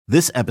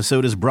This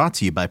episode is brought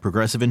to you by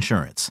Progressive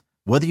Insurance.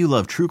 Whether you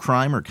love true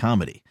crime or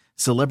comedy,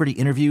 celebrity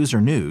interviews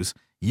or news,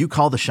 you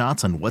call the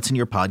shots on what's in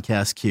your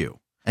podcast queue.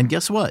 And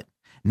guess what?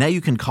 Now you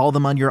can call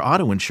them on your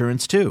auto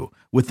insurance too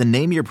with the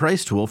Name Your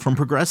Price tool from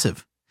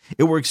Progressive.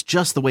 It works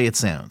just the way it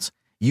sounds.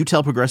 You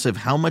tell Progressive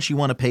how much you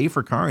want to pay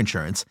for car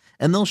insurance,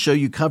 and they'll show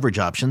you coverage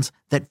options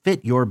that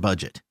fit your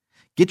budget.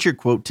 Get your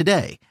quote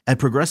today at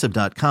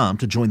Progressive.com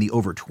to join the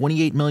over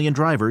 28 million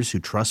drivers who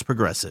trust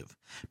Progressive.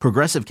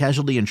 Progressive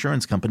Casualty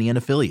Insurance Company and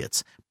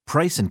Affiliates.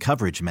 Price and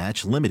coverage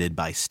match limited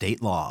by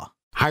state law.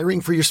 Hiring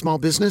for your small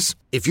business?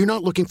 If you're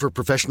not looking for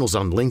professionals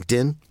on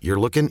LinkedIn, you're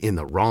looking in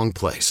the wrong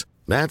place.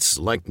 That's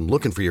like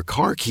looking for your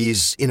car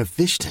keys in a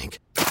fish tank.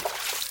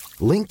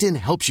 LinkedIn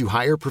helps you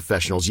hire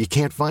professionals you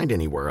can't find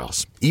anywhere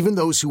else, even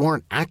those who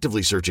aren't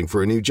actively searching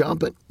for a new job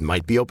but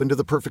might be open to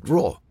the perfect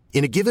role.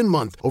 In a given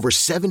month, over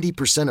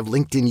 70% of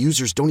LinkedIn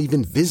users don't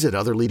even visit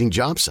other leading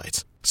job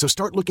sites. So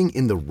start looking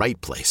in the right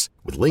place.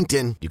 With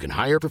LinkedIn, you can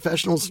hire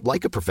professionals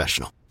like a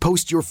professional.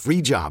 Post your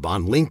free job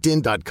on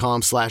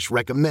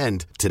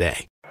linkedin.com/recommend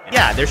today.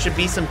 Yeah, there should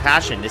be some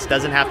passion. This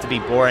doesn't have to be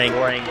boring.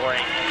 Hey,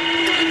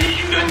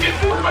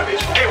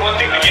 one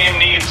thing the game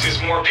needs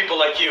is more people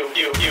like you.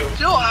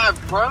 Still have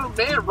grown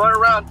men run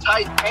around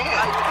tight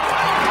pants.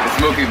 It's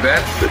Mookie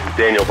Betts. This is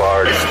Daniel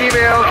Bard. Steve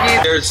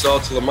Aoki. There's Sal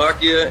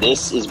Talamacchia.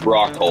 This is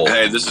Brock Holt.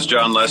 Hey, this is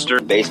John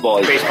Lester. Baseball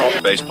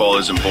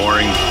isn't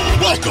boring.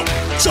 Welcome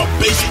to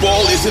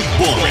Baseball Isn't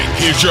Boring.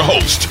 Here's your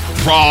host,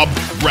 Rob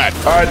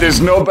Bradford. All right, there's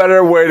no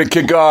better way to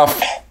kick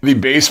off the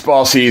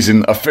baseball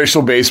season,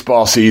 official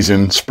baseball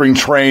season, spring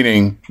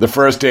training, the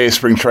first day of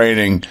spring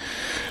training,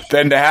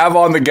 than to have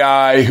on the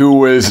guy who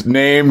was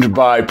named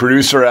by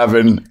producer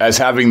Evan as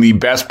having the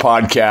best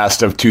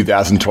podcast of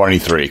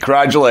 2023.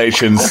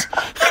 Congratulations.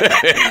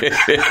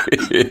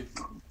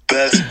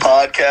 Best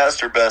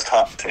podcast or best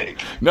hot take?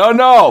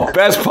 No,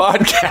 best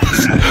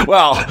podcast.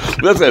 Well,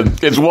 listen,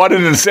 it's one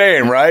and the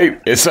same,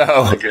 right? So,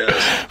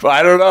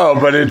 I don't know,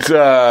 but it's,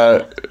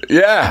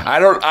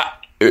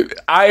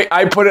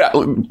 I put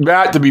it,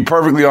 Matt, to be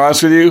perfectly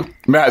honest with you,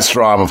 Matt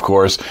Strahm, of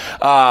course,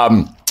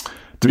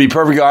 to be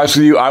perfectly honest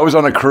with you, I was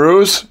on a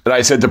cruise, and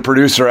I said to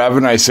producer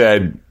Evan, I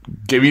said,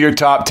 give me your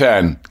top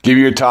 10. Give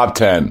me your top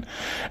 10.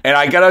 And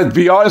I got to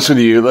be honest with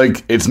you,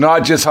 like, it's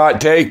not just hot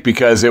take,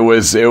 because there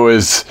was a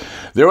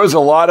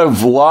lot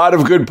of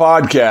good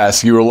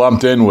podcasts you were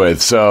lumped in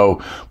with.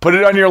 So put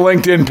it on your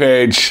LinkedIn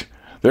page.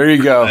 There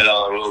you go. Right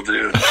on, will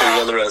do. Put it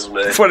on the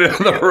resume. Put it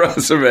on the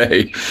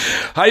resume.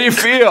 How you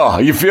feel?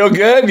 You feel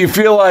good? You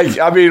feel like,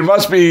 I mean, it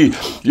must be,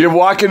 you're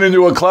walking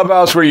into a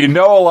clubhouse where you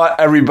know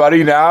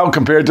everybody now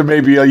compared to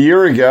maybe a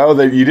year ago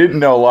that you didn't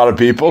know a lot of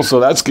people,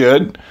 so that's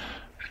good.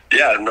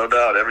 Yeah, no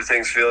doubt.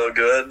 Everything's feeling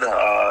good.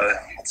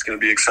 It's going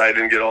to be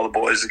exciting to get all the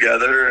boys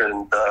together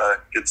and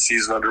get the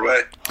season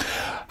underway.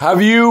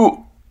 Have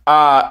you...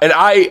 and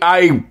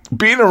I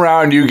being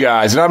around you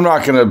guys, and I'm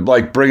not going to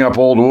like bring up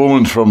old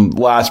wounds from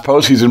last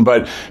postseason,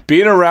 but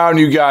being around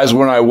you guys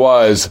when I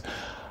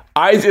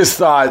just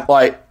thought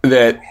like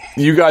that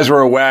you guys were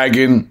a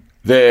wagon,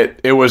 that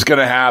it was going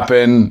to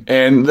happen,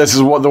 and this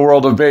is what the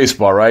world of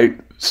baseball, right?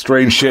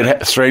 Strange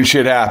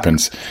shit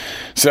happens.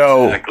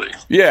 So exactly.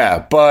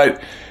 Yeah,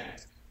 but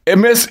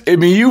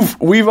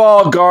we've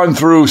all gone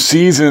through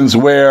seasons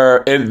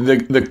where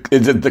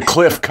the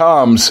cliff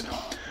comes.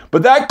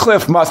 But that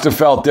cliff must have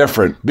felt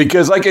different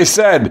because, like I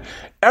said,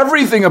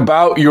 everything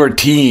about your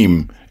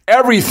team,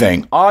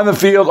 everything on the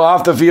field,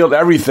 off the field,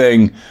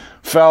 everything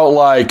felt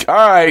like, all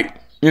right,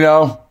 you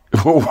know,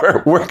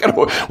 we're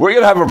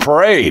gonna have a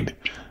parade.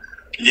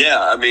 Yeah,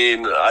 I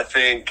mean, I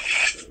think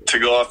to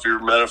go off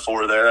your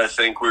metaphor there, I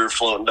think we were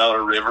floating down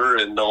a river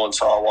and no one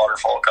saw a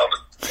waterfall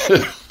coming.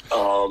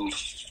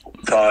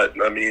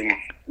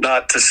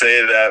 Not to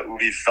say that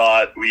we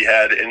thought we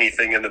had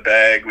anything in the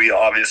bag. We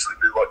obviously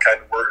knew what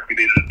kind of work we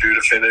needed to do to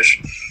finish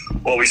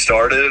what we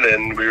started,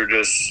 and we were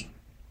just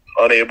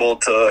unable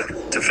to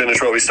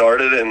finish what we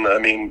started. And, I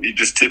mean, you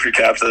just tip your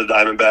cap to the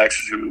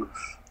Diamondbacks who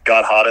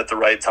got hot at the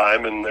right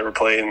time, and they were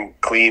playing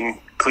clean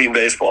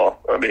baseball.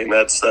 I mean,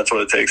 that's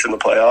what it takes in the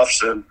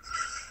playoffs. And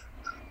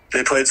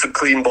they played some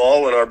clean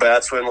ball when our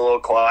bats went a little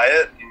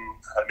quiet. And,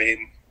 I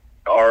mean,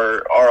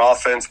 our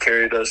offense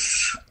carried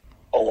us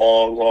a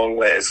long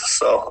ways.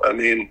 So, I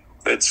mean,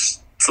 it's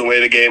the way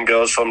the game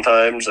goes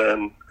sometimes.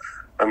 And,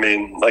 I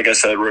mean, like I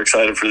said, we're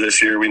excited for this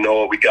year. We know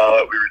what we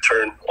got. We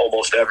return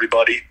almost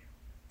everybody.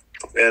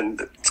 And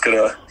it's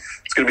gonna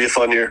be a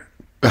fun year.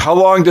 How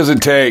long does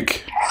it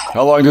take?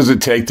 How long does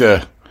it take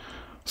to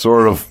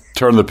sort of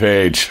turn the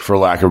page, for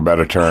lack of a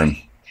better term?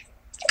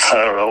 I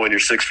don't know, when you're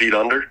 6 feet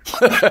under.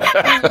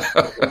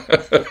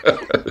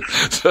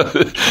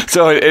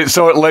 so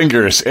it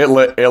lingers. It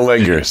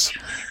lingers.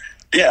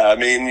 Yeah, I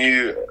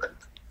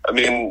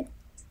mean,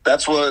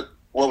 that's what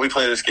we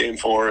play this game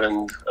for,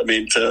 and I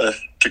mean to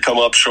come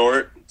up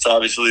short, it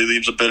obviously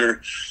leaves a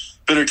bitter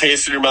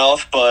taste in your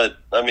mouth. But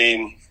I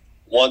mean,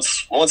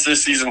 once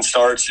this season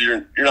starts,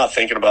 you're not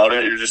thinking about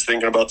it. You're just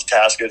thinking about the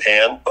task at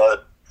hand.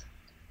 But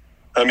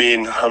I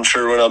mean, I'm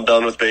sure when I'm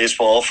done with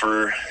baseball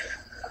for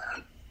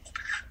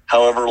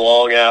however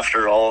long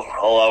after, I'll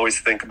always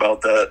think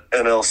about that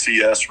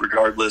NLCS,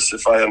 regardless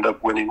if I end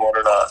up winning one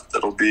or not.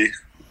 That'll be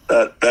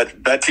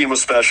that team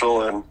was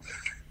special, and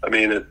I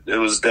mean it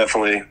was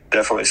definitely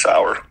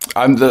sour.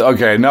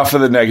 Okay. Enough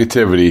of the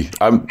negativity.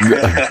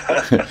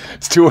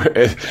 It's too.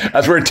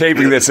 As we're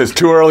taping this, it's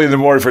too early in the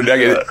morning for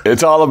negative.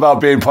 It's all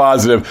about being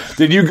positive.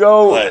 Did you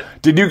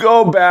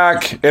go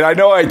back? And I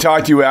know I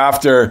talked to you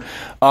after,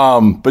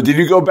 but did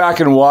you go back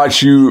and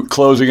watch you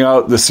closing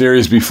out the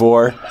series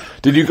before?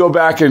 Did you go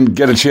back and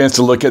get a chance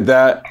to look at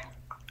that?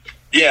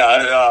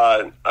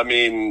 Yeah, I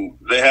mean,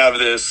 they have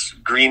this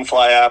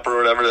Greenfly app or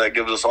whatever that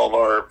gives us all of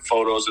our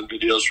photos and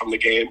videos from the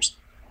games,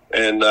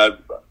 and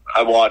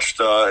I watched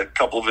a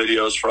couple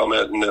videos from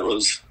it, and it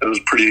was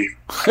pretty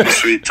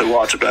sweet to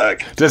watch it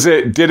back.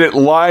 Did it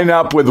line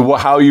up with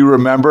how you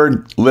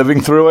remembered living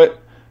through it?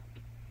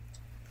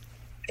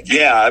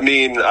 Yeah, I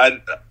mean,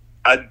 I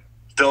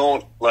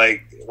don't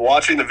like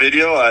watching the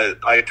video.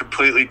 I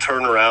completely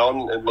turn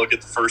around and look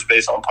at the first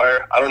base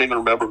umpire. I don't even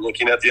remember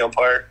looking at the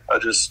umpire. I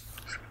just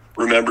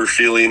remember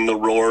feeling the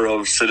roar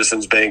of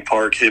Citizens Bank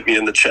Park hit me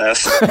in the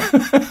chest.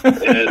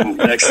 And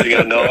next thing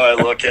I know, I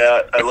look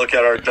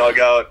at our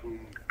dugout, and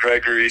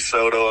Gregory,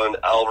 Soto, and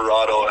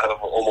Alvarado have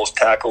almost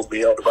tackled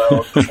me out of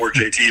bounds before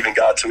JT even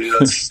got to me.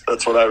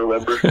 That's what I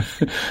remember.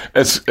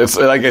 It's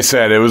like I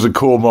said, it was a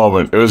cool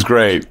moment. It was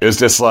great. It's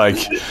just like,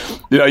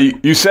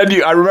 you said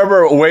I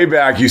remember way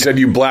back you said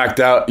you black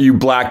out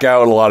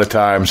a lot of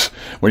times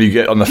when you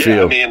get on the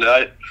field. I mean,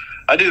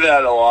 I do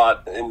that a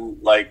lot in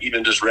like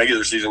even just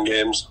regular season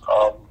games.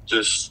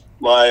 Just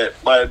my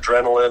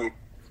adrenaline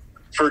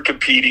for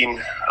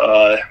competing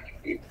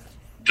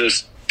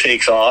just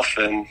takes off,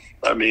 and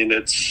I mean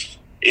it's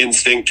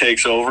instinct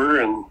takes over,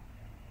 and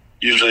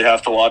usually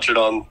have to watch it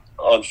on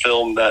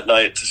film that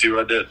night to see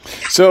what I did.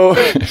 So,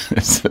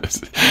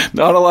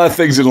 not a lot of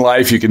things in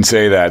life you can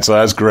say that, so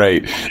that's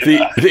great.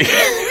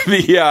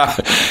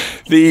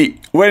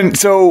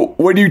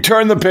 When you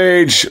turn the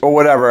page or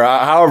whatever,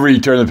 however you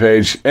turn the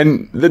page,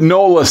 and the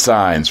NOLA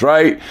signs,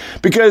 right?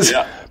 Because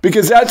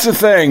that's the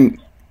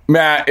thing,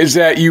 Matt, is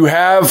that you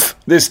have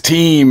this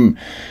team.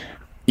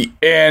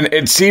 And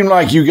it seemed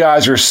like you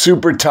guys are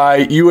super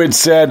tight. You had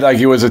said like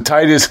it was the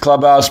tightest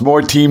clubhouse,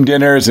 more team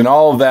dinners and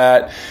all of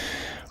that.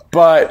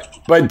 But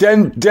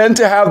then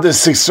to have the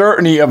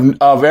certainty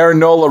of Aaron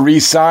Nola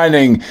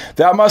re-signing,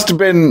 that must have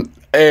been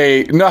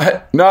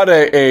not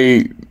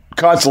a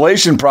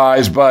consolation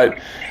prize, but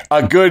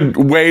a good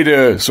way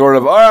to sort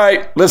of, all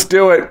right, let's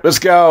do it. Let's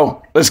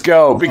go.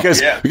 Because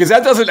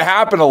that doesn't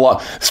happen a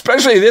lot,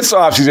 especially this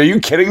offseason. Are you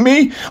kidding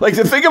me? Like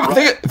to think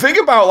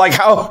about like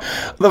how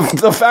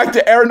the fact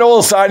that Aaron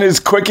Nola signed as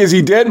quick as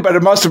he did, but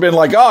it must have been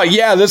like, oh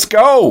yeah, let's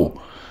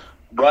go.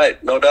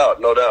 Right. No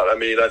doubt. I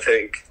mean, I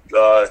think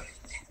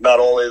not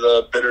only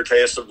the bitter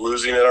taste of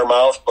losing in our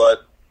mouth,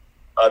 but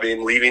I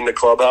mean, leaving the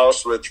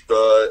clubhouse with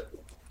the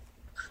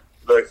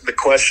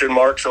question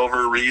marks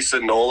over Reese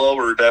and Nola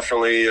were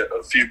definitely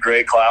a few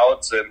gray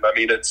clouds. And I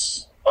mean,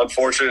 it's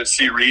unfortunate to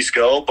see Reese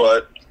go,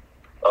 but,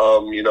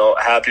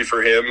 happy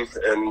for him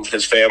and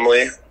his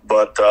family.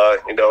 But,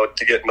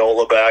 to get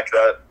Nola back,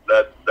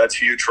 that's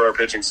huge for our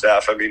pitching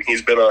staff. I mean,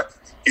 he's been a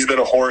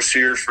horse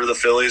here for the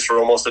Phillies for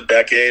almost a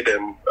decade.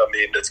 And I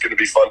mean, it's going to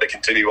be fun to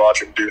continue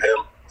watching do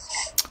him.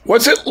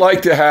 What's it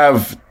like to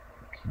have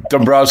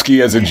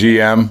Dombrowski as a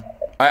GM?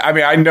 I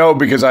mean, I know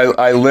because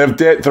I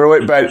lived it through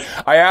it, but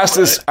I asked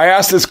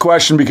this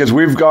question because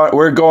we're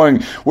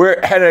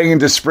heading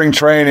into spring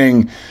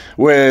training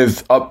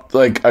with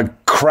a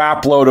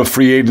crap load of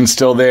free agents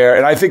still there,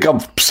 and I think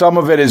some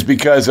of it is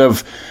because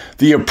of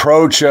the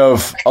approach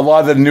of a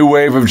lot of the new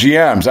wave of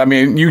GMs. I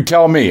mean, you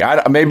tell me.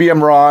 Maybe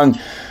I'm wrong,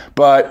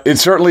 but it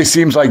certainly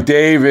seems like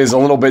Dave is a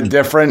little bit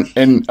different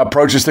and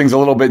approaches things a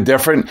little bit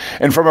different.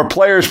 And from a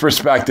player's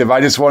perspective,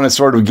 I just want to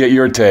sort of get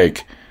your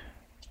take.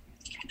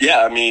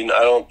 Yeah, I mean,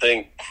 I don't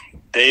think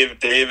Dave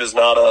is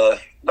not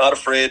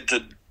afraid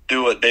to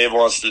do what Dave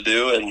wants to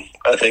do, and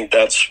I think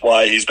that's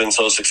why he's been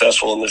so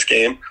successful in this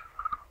game.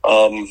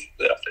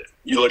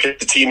 You look at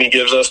the team he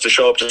gives us to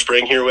show up to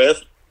spring here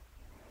with,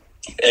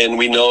 and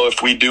we know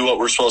if we do what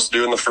we're supposed to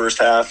do in the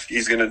first half,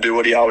 he's going to do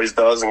what he always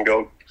does and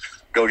go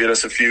get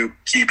us a few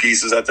key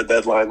pieces at the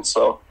deadline.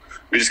 So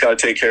we just got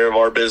to take care of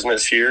our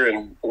business here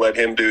and let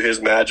him do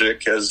his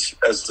magic as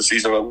the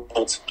season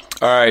unfolds.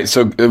 All right,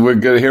 so we're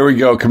good. Here we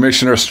go,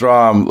 Commissioner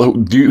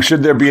Strahm.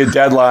 Should there be a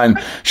deadline?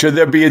 Should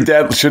there be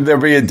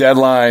a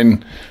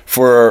deadline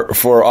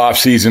for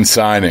off-season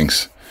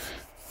signings?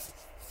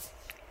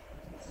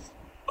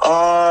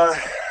 I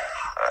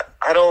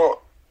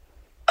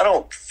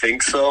don't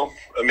think so.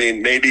 I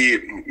mean,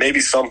 maybe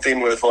something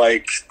with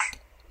I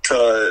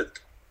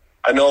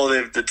know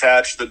they've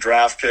detached the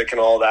draft pick and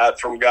all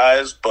that from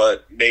guys,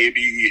 but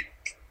maybe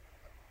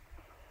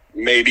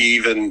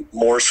even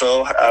more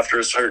so after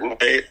a certain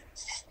date.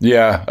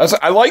 Yeah,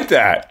 I like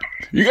that.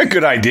 You got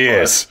good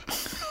ideas.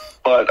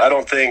 But I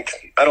don't think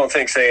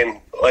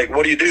saying, like,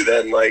 what do you do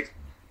then? Like,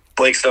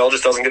 Blake Snell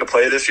just doesn't get to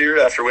play this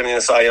year after winning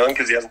a Cy Young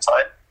because he hasn't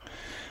signed?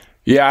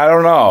 Yeah, I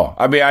don't know.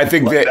 I mean, I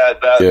think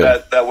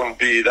that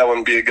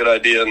wouldn't be a good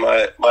idea in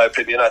my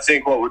opinion. I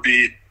think what would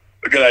be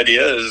a good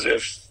idea is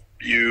if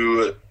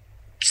you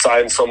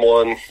sign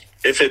someone,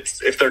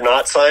 if they're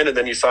not signed and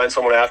then you sign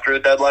someone after a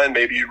deadline,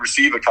 maybe you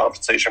receive a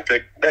compensation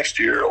pick next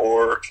year,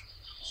 or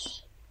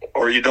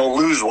you don't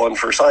lose one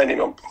for signing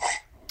them.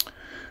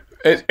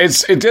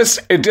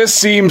 It just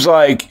seems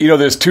like,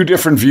 there's two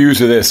different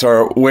views of this,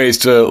 or ways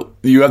to.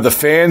 You have the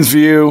fans'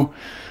 view,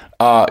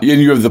 and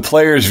you have the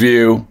players'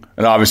 view,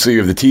 and obviously you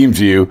have the team's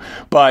view.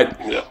 But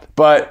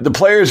the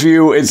players'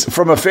 view is,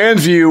 from a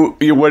fan's view,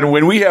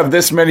 when we have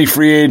this many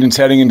free agents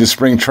heading into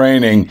spring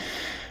training,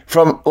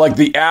 from like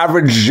the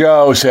average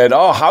Joe said,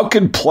 "Oh, how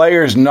can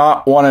players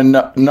not want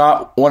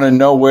to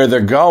know where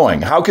they're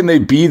going? How can they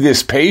be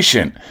this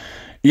patient?"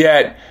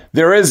 Yet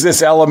there is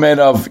this element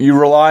of you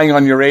relying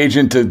on your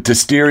agent to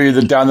steer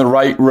you down the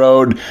right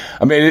road.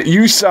 I mean,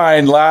 you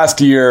signed last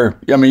year.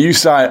 I mean,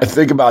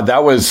 think about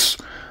that was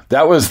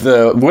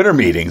the winter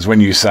meetings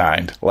when you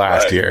signed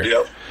last year.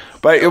 Yep.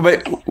 But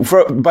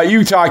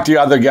you talk to the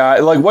other guy.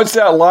 Like, what's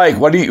that like?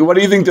 What do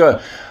you think?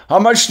 How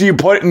much do you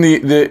put in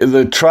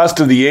the trust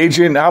of the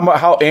agent?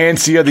 How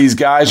antsy are these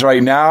guys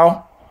right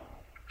now?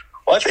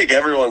 Well, I think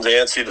everyone's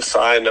antsy to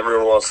sign.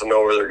 Everyone wants to know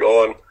where they're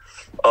going.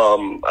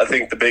 I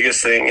think the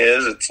biggest thing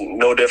is it's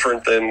no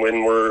different than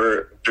when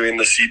we're doing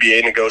the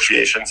CBA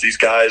negotiations. These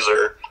guys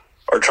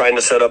are trying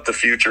to set up the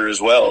future as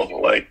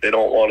well. Like, they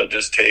don't want to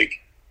just take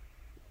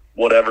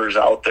whatever's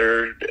out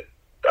there.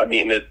 I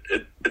mean, it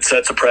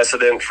sets a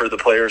precedent for the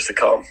players to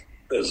come.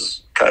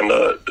 Is kind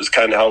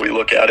of how we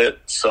look at it.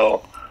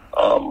 So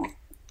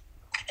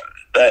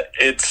that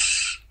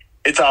it's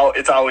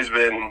always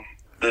been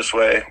this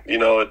way.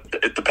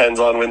 It depends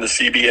on when the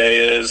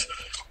CBA is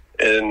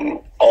and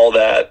all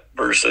that,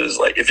 versus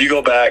like if you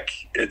go back,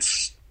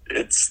 it's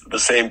the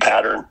same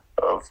pattern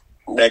of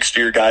next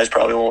year guys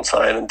probably won't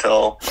sign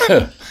until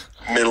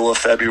middle of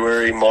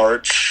February,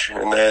 March,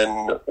 and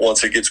then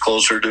once it gets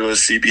closer to a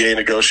CBA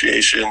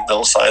negotiation,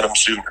 they'll sign them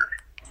sooner.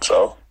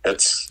 So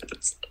it's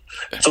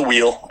a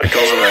wheel. It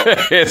goes around.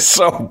 It's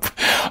so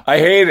I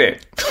hate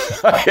it.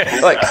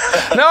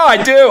 No, I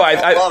do.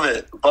 I love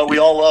it, but we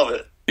all love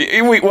it.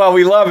 We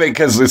love it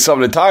because it's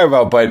something to talk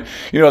about, but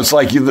it's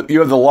like you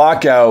have the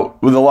lockout.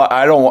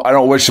 I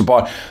don't wish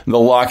upon the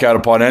lockout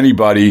upon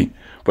anybody,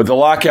 but the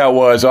lockout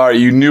was, all right,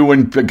 you knew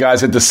when the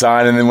guys had to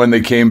sign, and then when they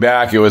came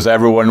back, it was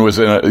everyone was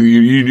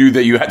you knew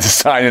that you had to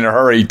sign in a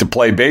hurry to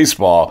play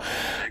baseball.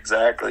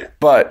 Exactly.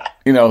 But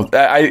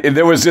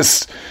there was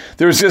just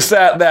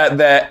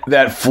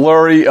that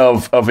flurry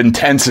of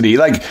intensity,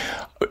 like.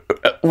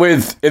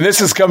 And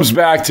this comes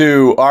back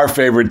to our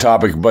favorite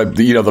topic, but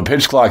the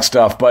pitch clock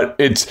stuff. But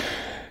it's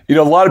a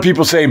lot of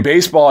people say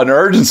baseball and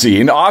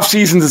urgency, and off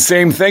season's the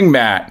same thing,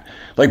 Matt.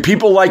 Like,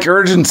 people like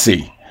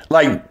urgency,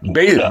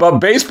 but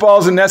baseball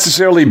isn't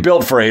necessarily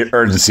built for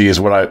urgency, is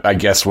what I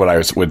guess what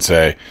I would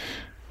say.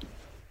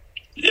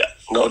 Yeah,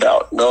 no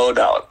doubt.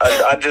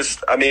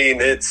 I mean,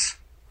 it's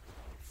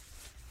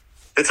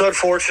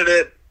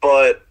unfortunate,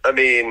 but I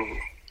mean,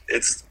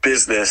 it's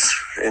business,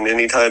 and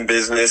anytime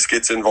business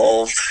gets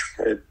involved,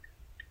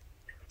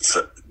 it's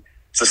a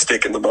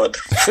stick in the mud.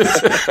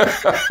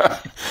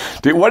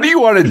 Dude, what do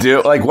you want to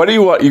do? Like, what do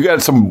you want? You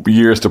got some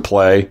years to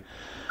play.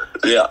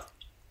 Yeah.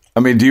 I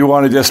mean, do you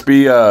want to just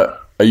be a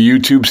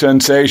YouTube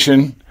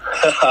sensation?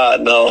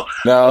 No.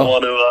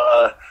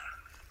 I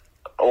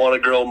want to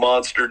grow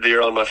monster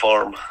deer on my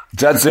farm.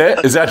 That's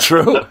it? Is that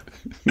true?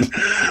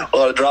 I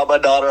want to drop my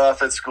daughter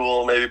off at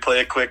school, maybe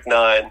play a quick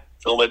 9,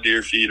 fill my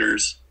deer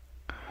feeders,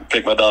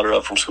 pick my daughter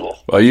up from school.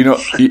 Well, you know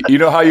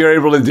how you're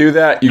able to do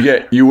that?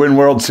 You win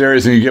World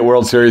Series and you get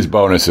World Series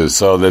bonuses.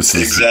 So this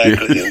is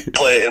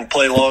exactly and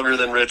play longer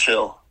than Rich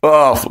Hill.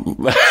 Oh,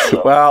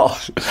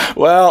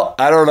 well,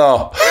 I don't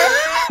know.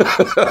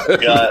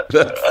 I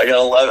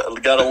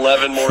got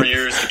 11 more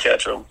years to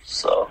catch them.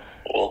 So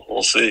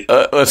we'll see.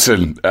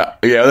 Listen,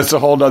 that's a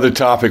whole nother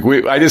topic.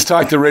 I just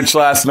talked to Rich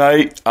last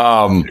night,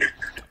 and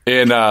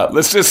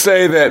let's just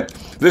say that.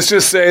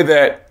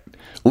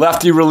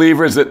 Lefty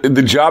relievers,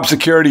 the job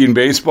security in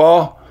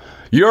baseball,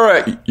 you're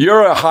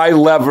a high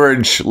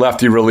leverage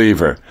lefty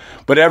reliever.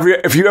 But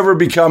if you ever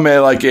become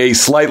a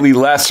slightly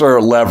lesser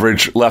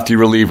leverage lefty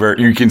reliever,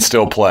 you can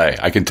still play.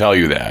 I can tell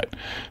you that.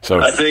 So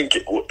I think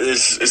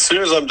as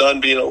soon as I'm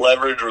done being a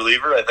leverage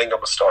reliever, I think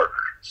I'm a starter.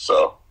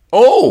 So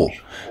we'll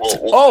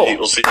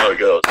see how it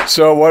goes.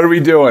 So what are we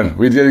doing?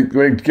 We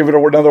give it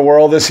another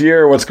whirl this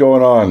year? What's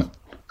going on?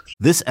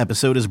 This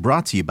episode is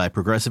brought to you by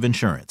Progressive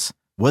Insurance.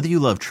 Whether you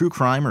love true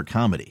crime or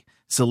comedy,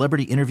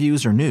 celebrity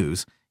interviews or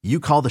news, you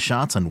call the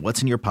shots on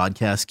what's in your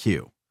podcast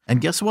queue.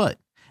 And guess what?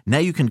 Now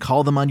you can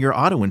call them on your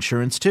auto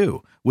insurance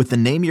too, with the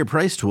Name Your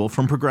Price tool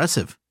from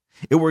Progressive.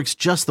 It works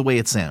just the way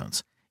it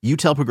sounds. You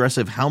tell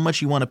Progressive how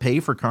much you want to pay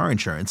for car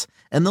insurance,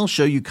 and they'll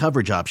show you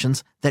coverage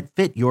options that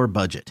fit your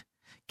budget.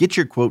 Get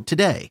your quote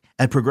today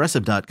at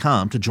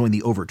Progressive.com to join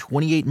the over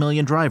 28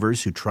 million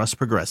drivers who trust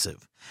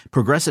Progressive.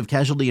 Progressive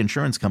Casualty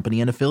Insurance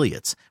Company and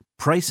Affiliates.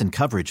 Price and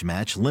coverage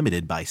match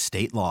limited by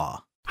state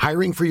law.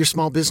 Hiring for your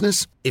small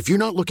business? If you're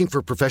not looking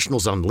for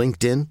professionals on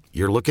LinkedIn,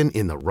 you're looking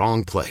in the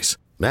wrong place.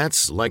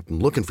 That's like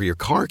looking for your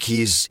car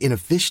keys in a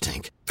fish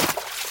tank.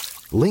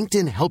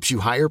 LinkedIn helps you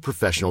hire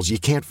professionals you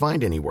can't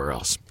find anywhere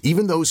else,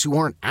 even those who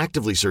aren't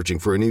actively searching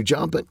for a new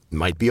job but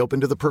might be open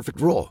to the perfect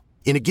role.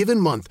 In a given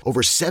month,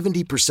 over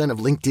 70% of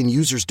LinkedIn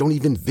users don't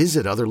even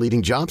visit other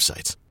leading job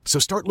sites. So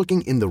start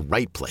looking in the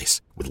right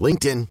place. With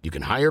LinkedIn, you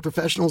can hire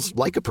professionals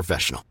like a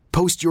professional.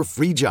 Post your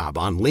free job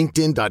on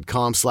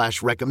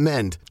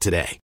linkedin.com/recommend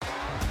today.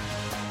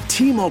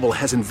 T-Mobile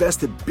has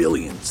invested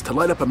billions to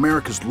light up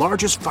America's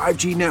largest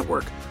 5G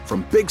network,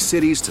 from big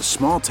cities to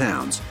small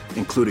towns,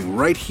 including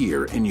right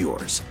here in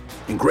yours.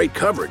 And great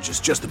coverage is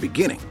just the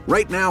beginning.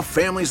 Right now,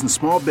 families and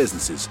small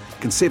businesses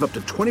can save up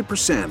to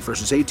 20%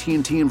 versus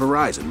AT&T and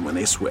Verizon when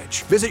they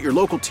switch. Visit your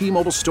local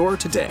T-Mobile store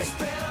today.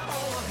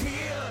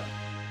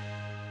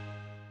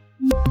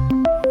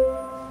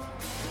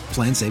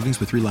 Plan savings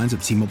with 3 lines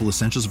of T-Mobile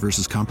Essentials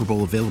versus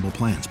comparable available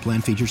plans.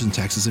 Plan features and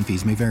taxes and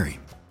fees may vary.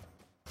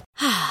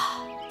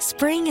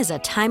 Spring is a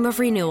time of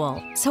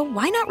renewal, so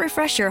why not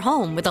refresh your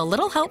home with a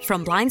little help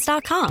from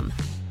Blinds.com?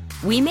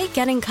 We make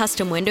getting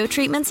custom window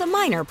treatments a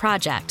minor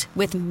project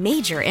with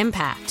major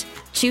impact.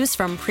 Choose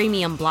from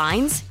premium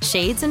blinds,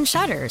 shades, and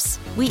shutters.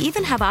 We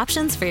even have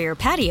options for your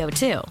patio,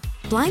 too.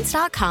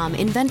 Blinds.com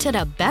invented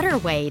a better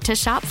way to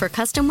shop for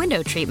custom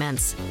window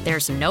treatments.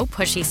 There's no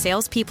pushy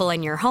salespeople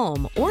in your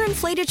home or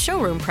inflated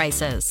showroom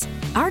prices.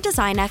 Our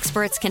design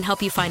experts can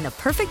help you find the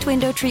perfect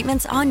window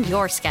treatments on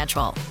your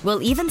schedule.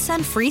 We'll even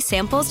send free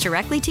samples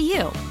directly to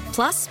you.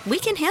 Plus, we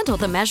can handle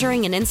the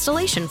measuring and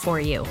installation for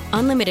you.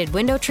 Unlimited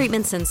window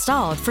treatments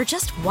installed for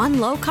just one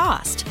low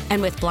cost. And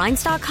with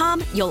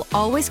Blinds.com, you'll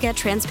always get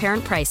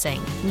transparent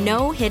pricing.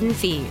 No hidden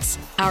fees.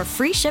 Our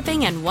free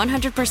shipping and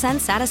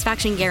 100%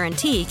 satisfaction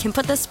guarantee can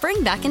put the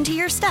spring back into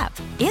your step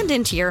and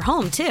into your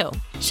home, too.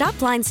 Shop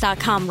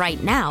Blinds.com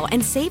right now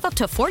and save up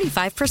to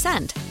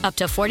 45%. Up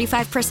to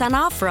 45%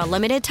 off for a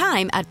limited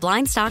time at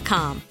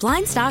Blinds.com.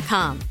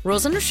 Blinds.com.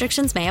 Rules and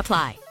restrictions may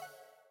apply.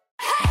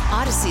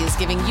 Odyssey is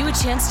giving you a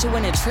chance to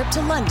win a trip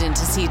to London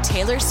to see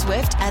Taylor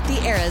Swift at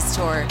the Eras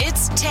Tour.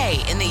 It's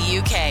Tay in the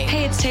UK.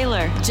 Hey, it's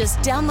Taylor. Just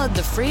download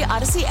the free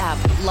Odyssey app,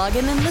 log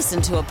in and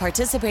listen to a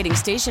participating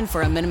station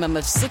for a minimum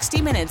of 60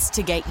 minutes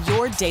to get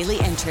your daily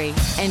entry.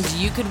 And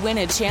you could win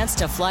a chance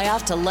to fly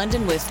off to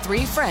London with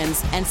 3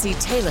 friends and see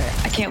Taylor.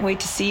 I can't wait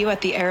to see you at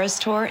the Eras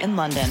Tour in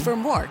London. For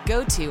more,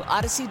 go to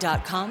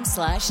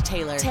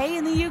odyssey.com/Taylor. Tay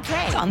in the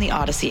UK. It's on the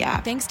Odyssey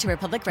app. Thanks to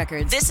Republic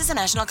Records. This is a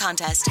national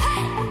contest.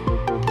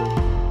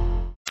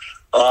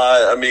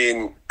 I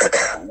mean,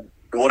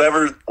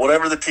 whatever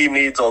the team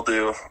needs, I'll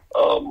do.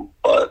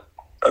 But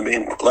I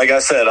mean, like I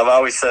said, I've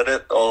always said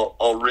it.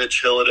 I'll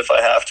Rich Hill it if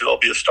I have to. I'll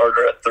be a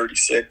starter at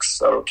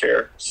 36. I don't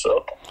care.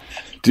 So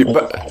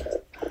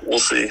we'll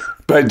see.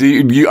 But do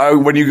you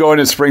when you go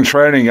into spring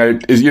training,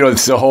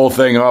 it's the whole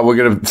thing. Oh, we're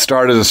going to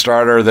start as a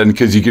starter, then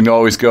because you can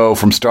always go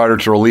from starter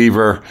to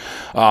reliever.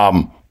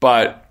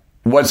 But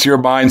what's your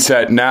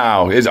mindset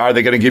now? Are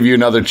they going to give you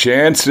another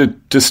chance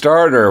to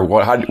start, or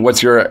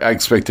what's your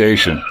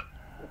expectation?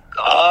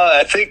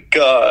 I think,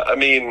 I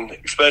mean,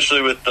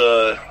 especially with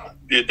the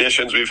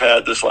additions we've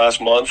had this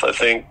last month, I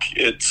think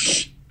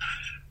it's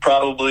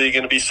probably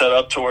going to be set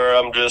up to where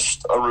I'm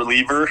just a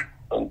reliever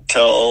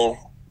until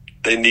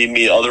they need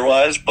me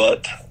otherwise.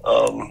 But,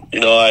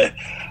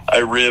 I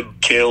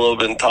rib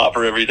Caleb and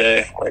Topper every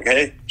day. Like,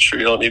 hey, sure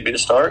you don't need me to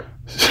start?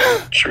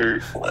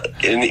 Sure.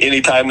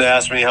 Any time they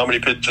ask me how many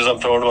pitches I'm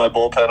throwing to my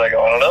bullpen, I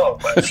go, I don't know.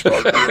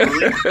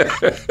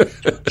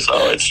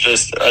 So it's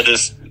just, I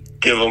just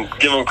give them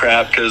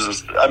crap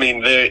because I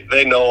mean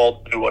they know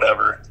I'll do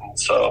whatever.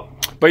 So,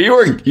 but you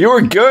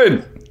were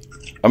good.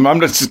 I'm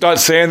just not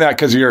saying that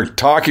because you're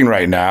talking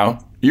right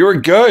now. You were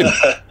good.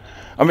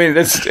 I mean,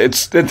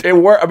 it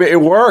worked. I mean,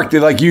 it worked.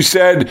 Like you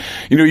said,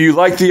 you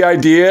liked the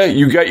idea,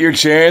 you got your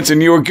chance,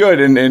 and you were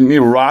good.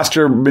 And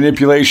roster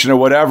manipulation or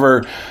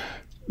whatever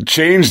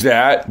changed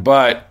that,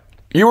 but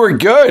you were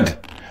good.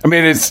 I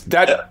mean,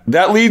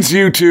 that leads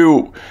you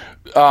to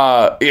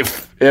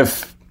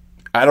if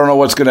I don't know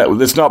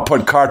let's not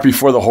put cart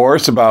before the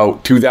horse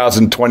about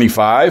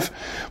 2025,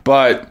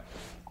 but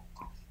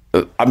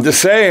I'm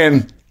just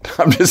saying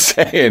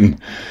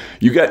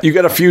you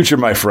got a future,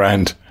 my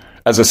friend,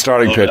 as a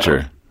starting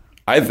pitcher.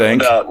 I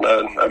think.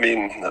 No, I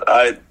mean,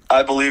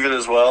 I believe it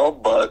as well,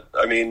 but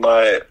I mean,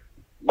 my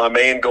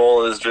main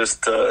goal is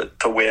just to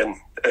win,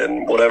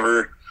 and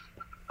whatever.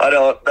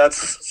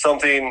 That's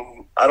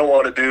something I don't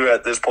want to do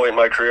at this point in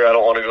my career. I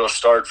don't want to go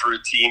start for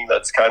a team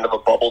that's kind of a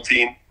bubble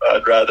team.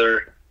 I'd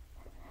rather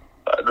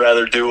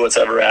do what's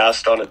ever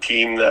asked on a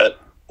team that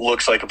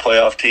looks like a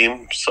playoff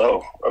team.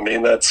 So, I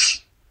mean,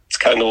 it's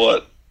kind of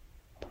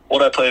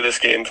what I play this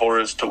game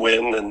for, is to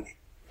win, and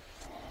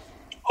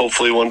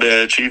hopefully one day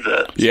I achieve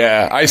that.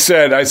 Yeah, I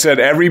said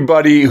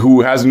everybody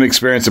who hasn't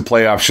experienced a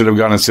playoff should have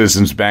gone to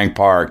Citizens Bank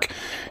Park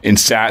and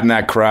sat in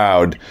that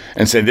crowd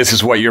and said, "This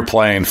is what you're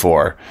playing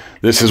for.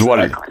 This is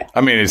exactly.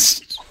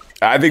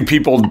 I think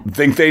people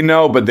think they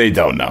know, but they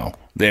don't know.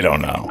 They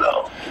don't know.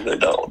 No, they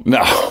don't.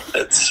 No.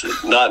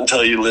 it's not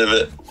until you live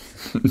it.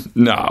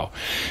 No.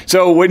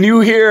 So when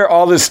you hear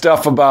all this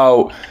stuff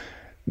about,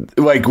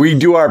 like, we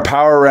do our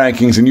power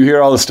rankings and you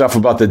hear all this stuff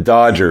about the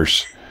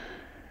Dodgers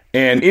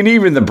and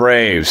even the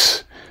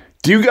Braves,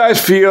 do you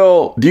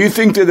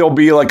think that there'll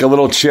be like a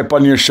little chip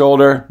on your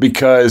shoulder?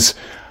 Because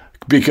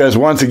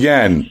once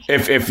again,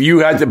 if you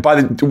had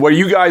to, where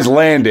you guys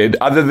landed,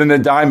 other than the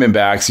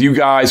Diamondbacks, you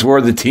guys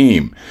were the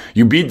team.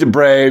 You beat the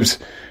Braves,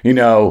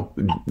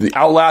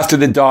 outlasted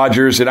the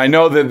Dodgers, and I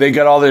know that they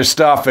got all their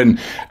stuff.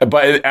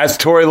 But as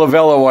Torey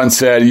Lovullo once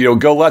said,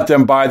 go let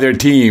them buy their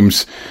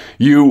teams.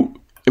 You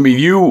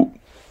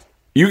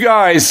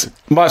guys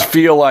must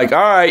feel like, all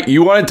right,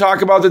 you want to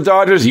talk about the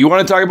Dodgers? You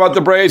want to talk about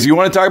the Braves? You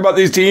want to talk about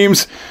these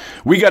teams?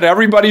 We got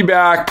everybody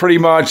back pretty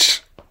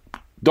much.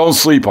 Don't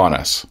sleep on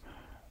us.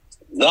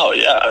 No,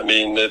 yeah.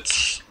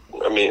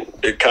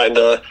 It kind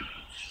of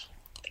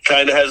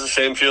has the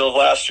same feel of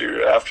last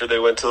year. After they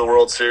went to the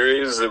World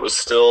Series, it was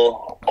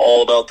still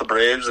all about the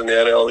Braves and the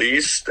NL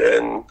East.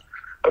 And,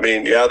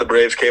 the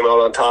Braves came out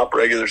on top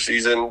regular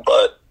season,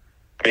 but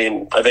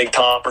I think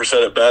Topper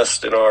said it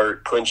best in our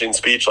clinching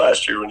speech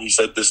last year when he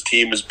said this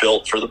team is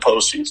built for the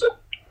postseason.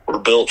 We're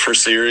built for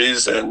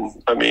series,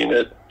 and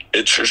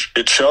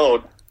it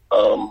showed.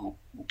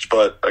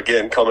 But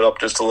again, coming up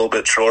just a little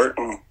bit short,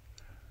 and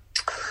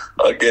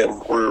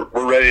again, we're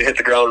ready to hit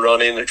the ground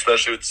running,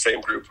 especially with the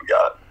same group we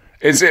got.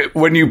 Is it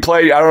when you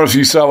play? I don't know if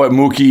you saw what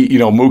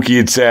Mookie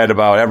had said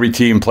about every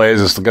team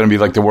plays. It's going to be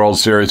like the World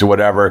Series or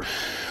whatever.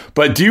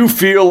 But do you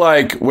feel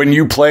like when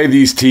you play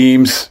these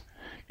teams,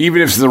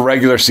 even if it's the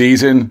regular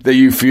season, that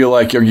you feel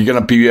like you're going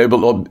to be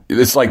able to,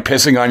 it's like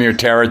pissing on your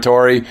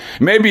territory?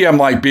 Maybe I'm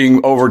like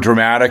being over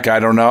dramatic. I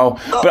don't know.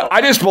 No. But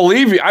I just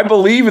believe you. I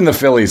believe in the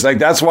Phillies. Like,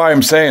 that's why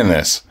I'm saying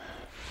this.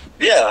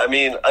 Yeah,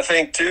 I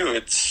think too.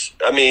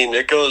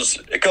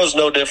 It goes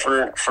no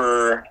different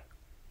for,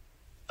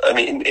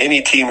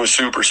 any team with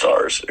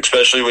superstars,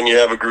 especially when you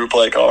have a group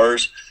like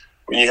ours,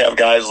 when you have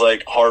guys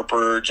like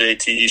Harper,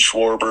 JT,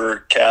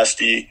 Schwarber,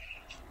 Casty,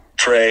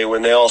 Trey,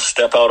 when they all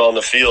step out on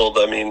the field,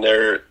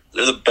 they're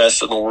the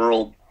best in the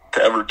world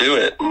to ever do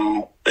it,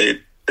 and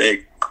they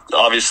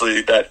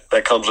obviously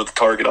that comes with the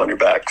target on your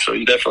back. So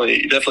you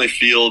definitely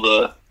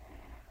feel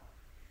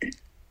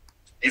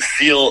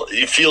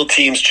you feel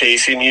teams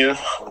chasing you,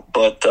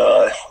 but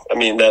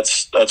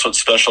that's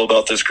what's special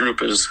about this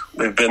group is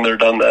they've been there,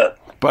 done that.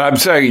 But I'm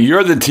saying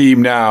you're the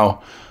team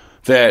now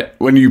that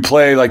when you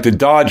play like the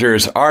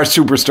Dodgers, our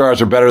superstars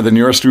are better than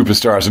your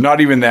superstars. And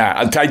not even that.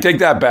 I take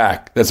that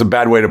back. That's a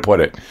bad way to put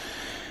it.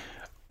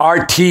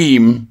 Our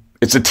team,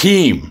 it's a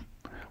team.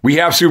 We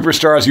have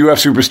superstars, you have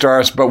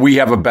superstars, but we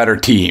have a better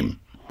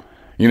team.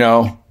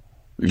 Yeah.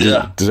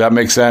 Does that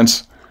make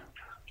sense?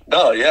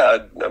 No, yeah.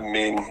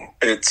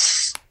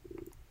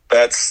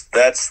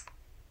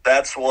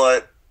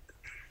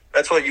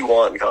 That's what you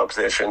want in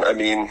competition.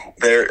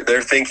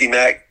 They're thinking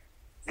that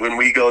when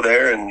we go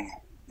there, and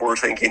we're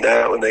thinking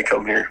that when they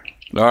come here.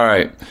 All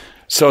right.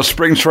 So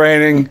spring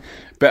training,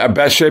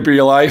 best shape of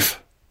your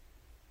life?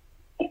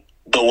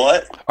 The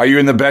what? Are you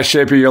in the best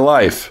shape of your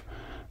life?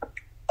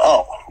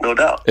 Oh, no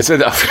doubt. It's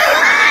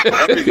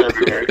every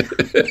February.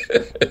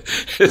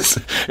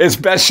 It's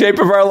best shape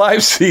of our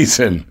life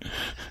season.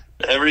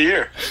 Every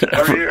year.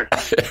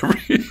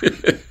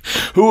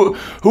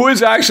 Who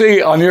is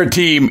actually on your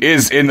team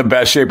is in the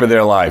best shape of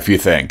their life, you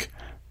think?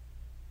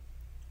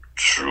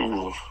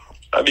 True.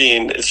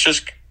 It's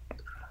just,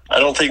 I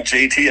don't think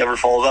JT ever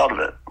falls out of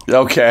it.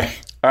 Okay.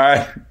 All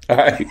right.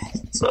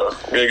 So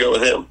I'm going to go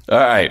with him. All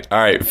right.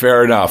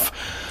 Fair enough.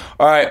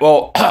 All right.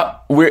 Well,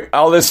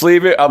 I'll just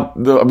leave it.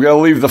 I'm going to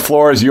leave the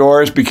floor as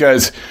yours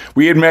because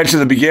we had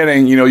mentioned at the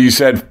beginning, you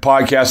said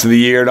podcast of the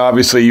year, and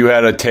obviously you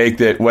had a take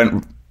that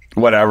went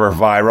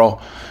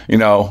viral,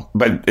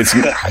 but it's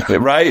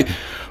right.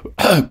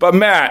 But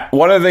Matt,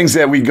 one of the things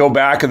that we go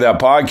back at that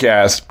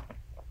podcast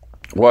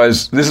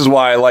was, this is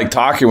why I like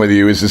talking with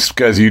you, is just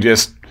because you're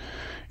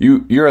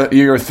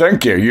a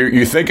thinker.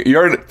 You think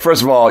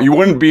first of all, you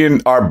wouldn't be in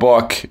our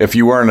book if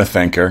you weren't a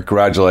thinker.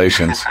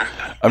 Congratulations.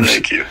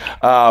 Thank you.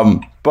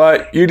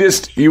 But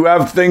you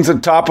have things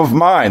at top of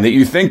mind that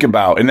you think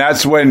about. And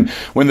that's when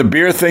the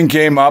beer thing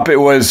came up, it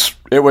was,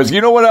 you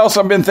know what else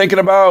I've been thinking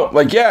about?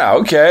 Like, yeah,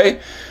 okay.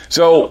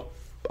 So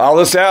I'll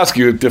just ask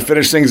you to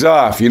finish things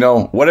off,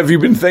 what have you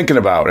been thinking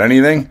about?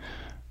 Anything?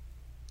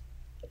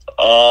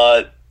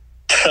 The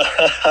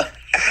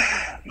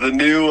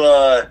new,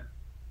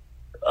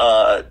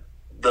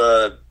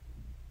 the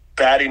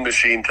batting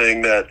machine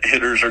thing that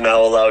hitters are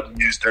now allowed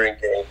to use during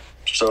game.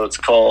 So it's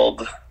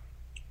called,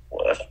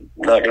 I'm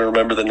not going to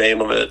remember the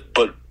name of it,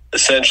 but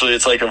essentially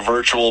it's like a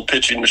virtual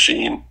pitching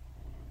machine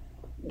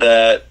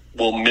that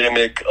will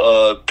mimic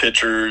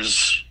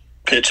pitcher's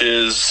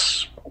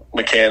pitches,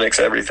 mechanics,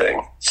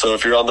 everything. So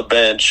if you're on the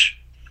bench,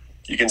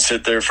 you can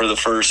sit there for the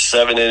first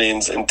 7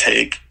 innings and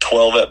take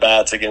 12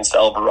 at-bats against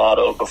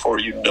Alvarado before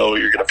you know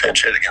you're going to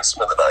pinch hit against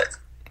him in the ninth.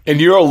 And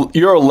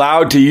you're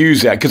allowed to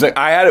use that because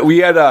we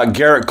had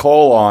Garrett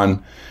Cole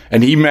on,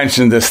 and he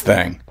mentioned this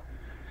thing.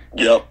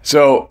 Yep.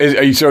 So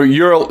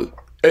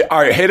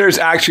Are hitters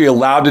actually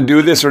allowed to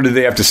do this, or do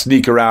they have to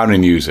sneak around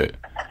and use it?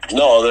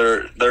 No,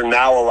 they're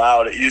now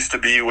allowed. It used to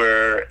be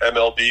where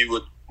MLB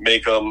would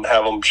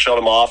have them shut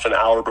them off an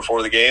hour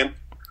before the game.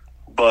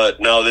 But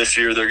now this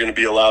year they're going to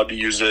be allowed to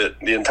use it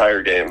the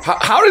entire game.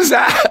 How does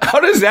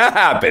that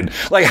happen?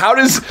 Like, how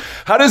does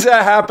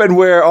that happen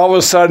where all of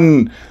a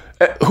sudden,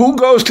 who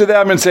goes to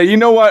them and say, you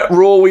know what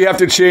rule we have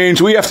to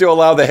change? We have to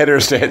allow the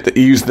hitters to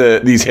use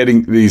these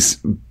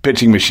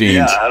pitching machines.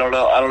 Yeah, I don't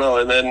know.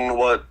 And then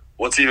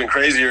what's even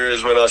crazier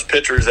is when us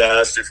pitchers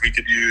asked if we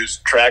could use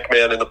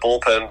TrackMan in the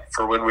bullpen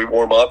for when we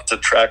warm up to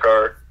track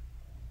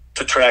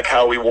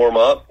how we warm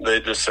up.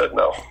 They just said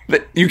no.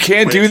 You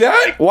can't do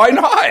that? Why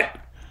not?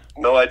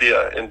 No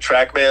idea. And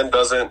TrackMan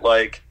doesn't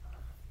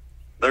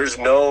there's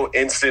no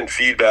instant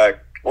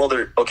feedback. Well,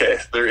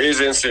 there is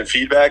instant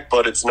feedback,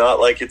 but it's not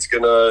like it's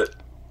going to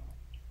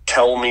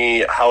tell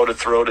me how to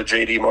throw to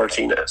JD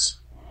Martinez.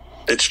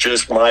 It's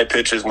just my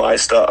pitch is my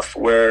stuff,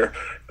 where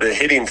the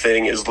hitting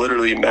thing is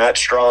literally Matt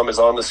Strahm is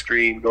on the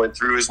screen going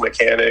through his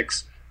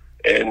mechanics,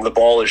 and the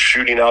ball is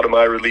shooting out of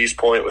my release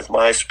point with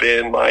my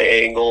spin, my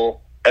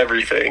angle,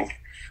 everything.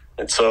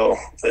 And so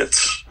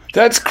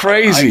that's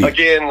crazy.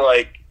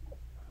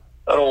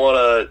 I don't want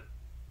to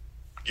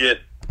get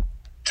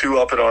too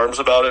up in arms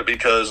about it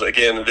because,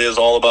 again, it is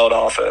all about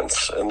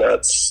offense, and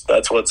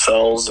that's what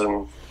sells,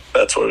 and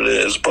that's what it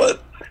is.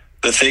 But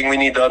the thing we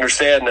need to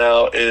understand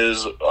now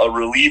is a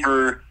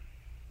reliever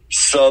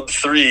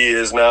sub-3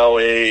 is now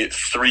a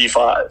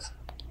 3.5.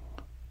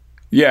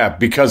 Yeah,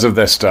 because of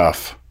this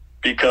stuff.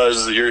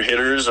 Because your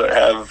hitters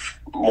have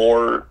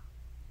more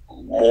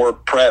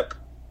prep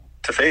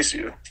to face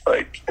you.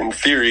 In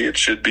theory, it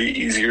should be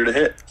easier to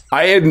hit.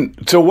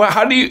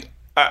 How do you...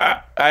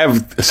 I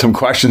have some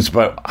questions,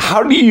 but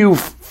how do you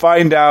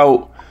find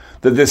out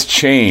that this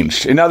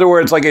changed? In other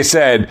words, like I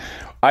said,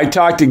 I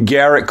talked to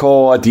Garrett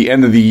Cole at the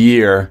end of the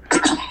year,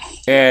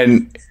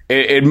 and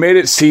it made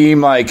it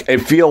seem like it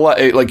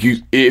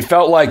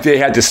felt like they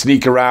had to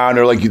sneak around,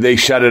 or like they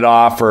shut it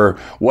off, or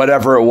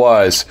whatever it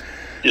was.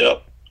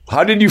 Yep.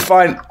 How did you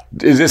find?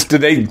 Did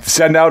they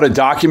send out a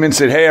document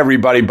that, hey,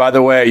 everybody, by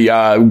the way,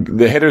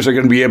 the hitters are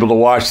going to be able to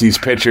watch these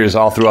pitchers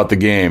all throughout the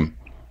game?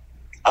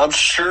 I'm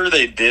sure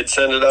they did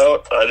send it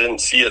out. I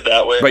didn't see it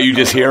that way. But you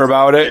just hear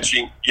about it?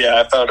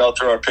 Yeah, I found out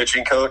through our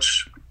pitching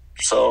coach.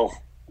 So,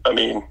 I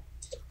mean,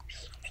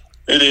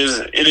 it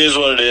is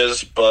what it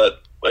is.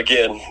 But,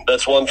 again,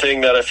 that's one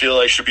thing that I feel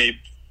like should be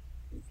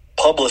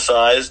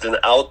publicized and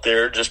out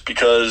there, just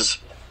because,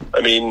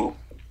 I mean,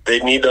 they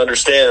need to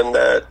understand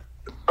that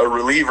a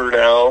reliever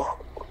now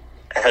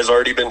has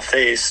already been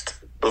faced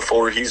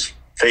before he's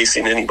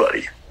facing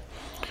anybody.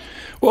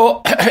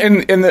 Well,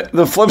 and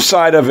the flip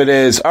side of it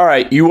is, all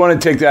right, you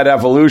want to take that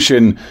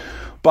evolution,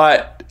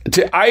 but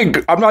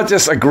I'm not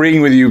just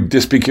agreeing with you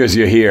just because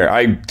you're here.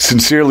 I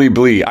sincerely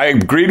believe. I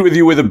agreed with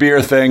you with the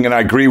beer thing, and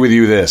I agree with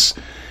you this.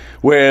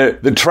 Where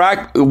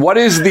what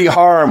is the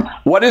harm?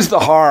 What is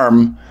the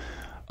harm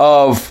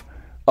of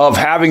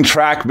having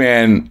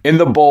TrackMan in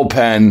the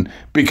bullpen?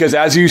 Because,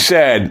 as you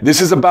said,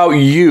 this is about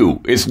you.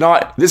 This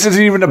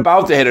isn't even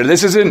about the hitter.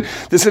 This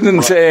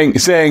isn't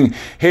saying,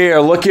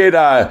 here, look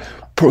at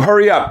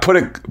hurry up,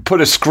 put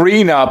a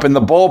screen up in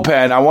the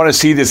bullpen. I want to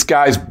see this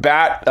guy's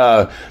bat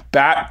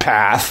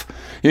path.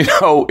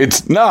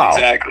 It's no.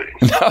 Exactly.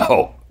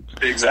 No.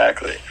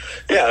 Exactly.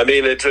 Yeah, I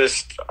mean, it's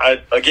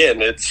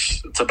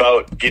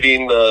about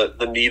getting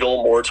the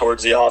needle more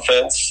towards the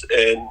offense,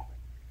 and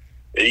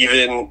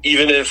even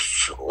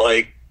if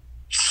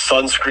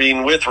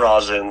sunscreen with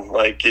rosin,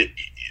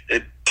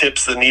 it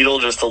tips the needle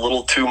just a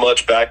little too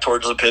much back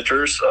towards the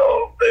pitcher,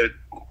 so they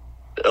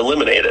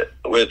eliminate it,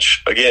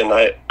 which, again,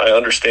 I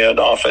understand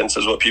offense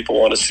is what people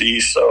want to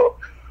see, so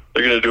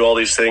they're going to do all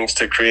these things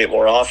to create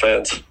more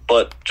offense,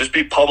 but just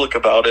be public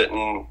about it,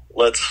 and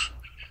let's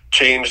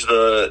change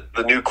the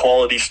new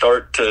quality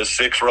start to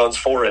 6 runs,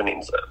 4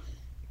 innings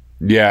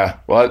then. Yeah,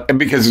 well,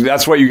 because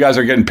that's what you guys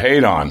are getting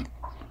paid on.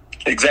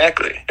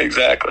 Exactly.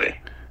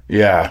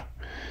 Yeah.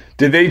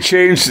 Did they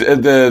change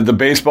the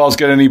baseballs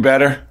get any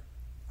better?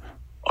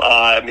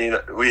 I mean,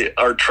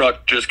 our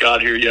truck just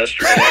got here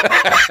yesterday.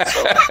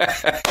 So,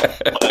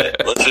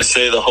 let's just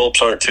say the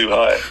hopes aren't too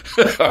high.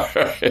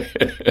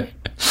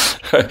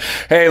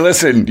 Hey,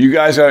 listen, you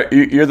guys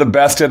you're the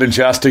best at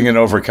adjusting and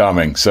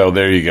overcoming. So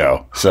there you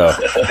go. So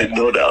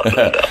no doubt.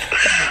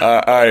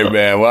 All right,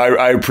 man. Well,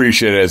 I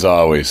appreciate it as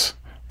always.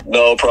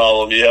 No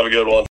problem. You have a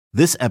good one.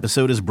 This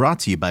episode is brought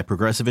to you by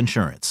Progressive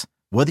Insurance.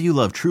 Whether you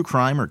love true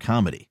crime or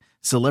comedy,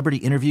 celebrity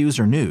interviews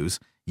or news,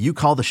 you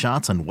call the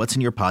shots on what's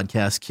in your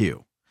podcast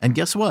queue. And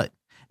guess what?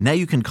 Now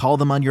you can call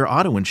them on your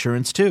auto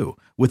insurance too,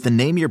 with the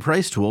Name Your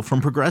Price tool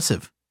from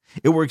Progressive.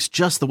 It works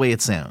just the way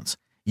it sounds.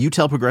 You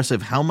tell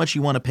Progressive how much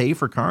you want to pay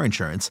for car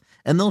insurance,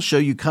 and they'll show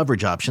you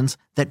coverage options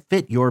that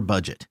fit your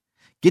budget.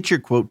 Get your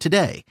quote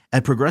today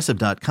at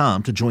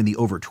Progressive.com to join the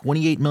over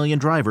 28 million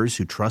drivers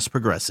who trust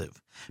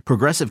Progressive.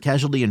 Progressive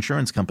Casualty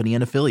Insurance Company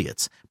and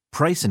Affiliates.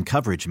 Price and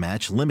coverage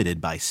match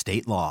limited by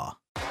state law.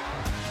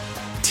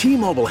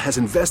 T-Mobile has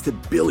invested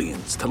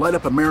billions to light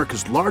up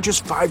America's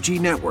largest 5G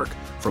network,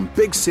 from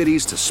big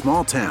cities to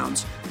small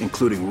towns,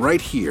 including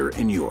right here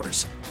in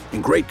yours.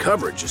 And great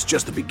coverage is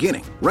just the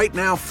beginning. Right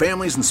now,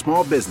 families and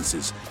small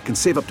businesses can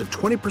save up to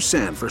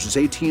 20% versus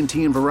AT&T and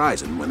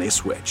Verizon when they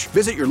switch.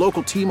 Visit your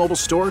local T-Mobile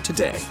store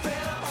today.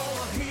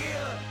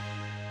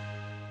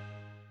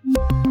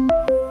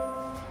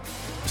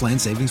 Plan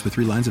savings with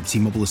 3 lines of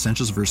T-Mobile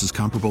Essentials versus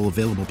comparable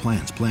available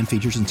plans. Plan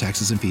features and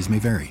taxes and fees may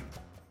vary.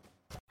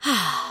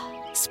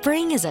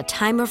 Spring is a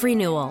time of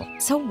renewal,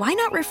 so why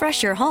not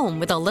refresh your home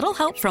with a little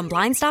help from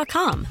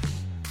Blinds.com?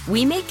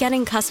 We make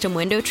getting custom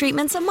window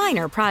treatments a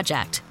minor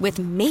project with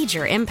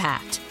major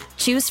impact.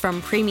 Choose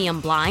from premium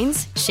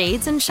blinds,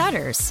 shades, and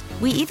shutters.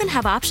 We even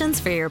have options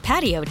for your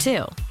patio,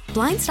 too.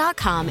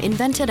 Blinds.com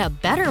invented a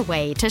better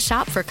way to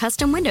shop for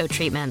custom window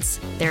treatments.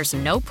 There's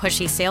no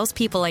pushy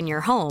salespeople in your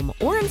home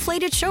or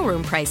inflated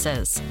showroom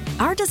prices.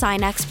 Our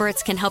design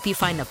experts can help you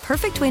find the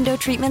perfect window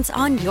treatments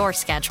on your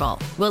schedule.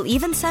 We'll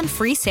even send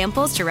free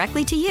samples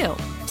directly to you.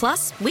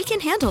 Plus, we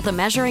can handle the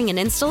measuring and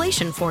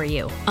installation for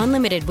you.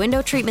 Unlimited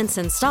window treatments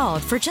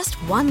installed for just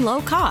one low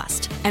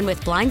cost. And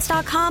with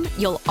Blinds.com,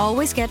 you'll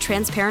always get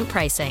transparent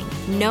pricing.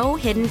 No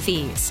hidden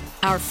fees.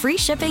 Our free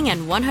shipping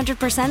and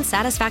 100%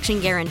 satisfaction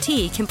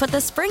guarantee can put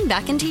the spring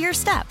back into your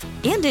step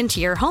and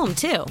into your home,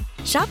 too.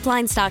 Shop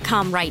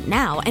Blinds.com right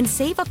now and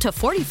save up to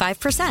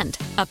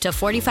 45%. Up to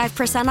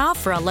 45% off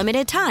for a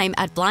limited time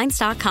at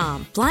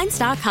Blinds.com.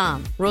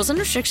 Blinds.com. Rules and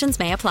restrictions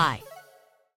may apply.